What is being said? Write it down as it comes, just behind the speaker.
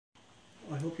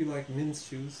hope you like men's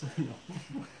shoes. No.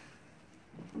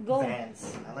 Go.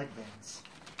 Vans. I like Vans.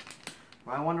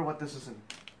 Well, I wonder what this is in.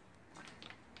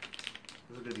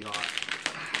 This is gonna be hot.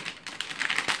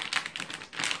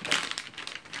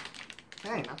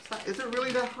 Dang, is it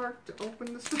really that hard to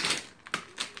open this thing?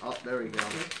 Oh, there we go.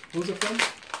 Who's it from?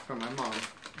 From my mom.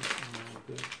 Oh,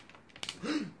 good.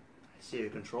 I see a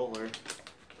controller.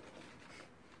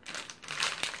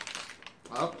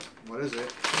 Oh, what is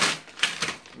it?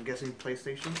 I'm guessing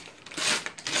PlayStation.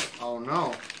 Oh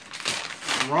no,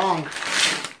 I'm wrong.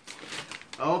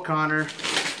 Oh, Connor,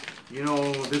 you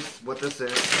know what this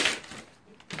is.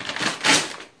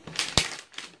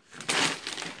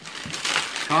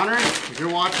 Connor, if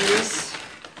you're watching this,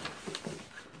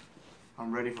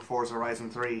 I'm ready for Forza Horizon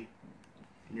 3,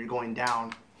 and you're going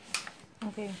down.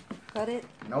 Okay, got it?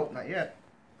 Nope, not yet.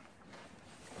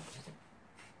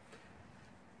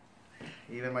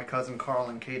 Even my cousin Carl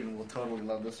and Caden will totally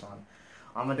love this one.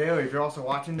 Amadeo, if you're also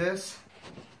watching this,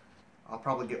 I'll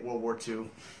probably get World War II.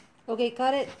 Okay,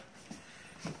 got it.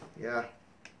 Yeah.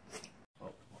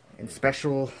 And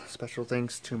special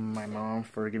thanks to my mom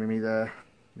for giving me the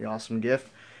awesome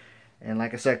gift. And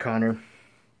like I said, Connor,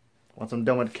 once I'm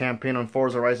done with the campaign on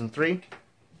Forza Horizon 3,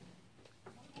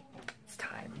 it's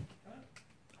time.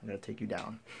 I'm gonna take you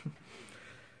down.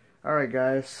 Alright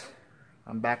guys,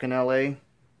 I'm back in LA.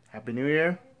 Happy New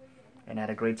Year. And I had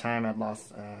a great time at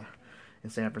in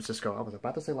San Francisco. I was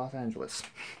about to say Los Angeles.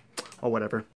 Or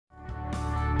whatever.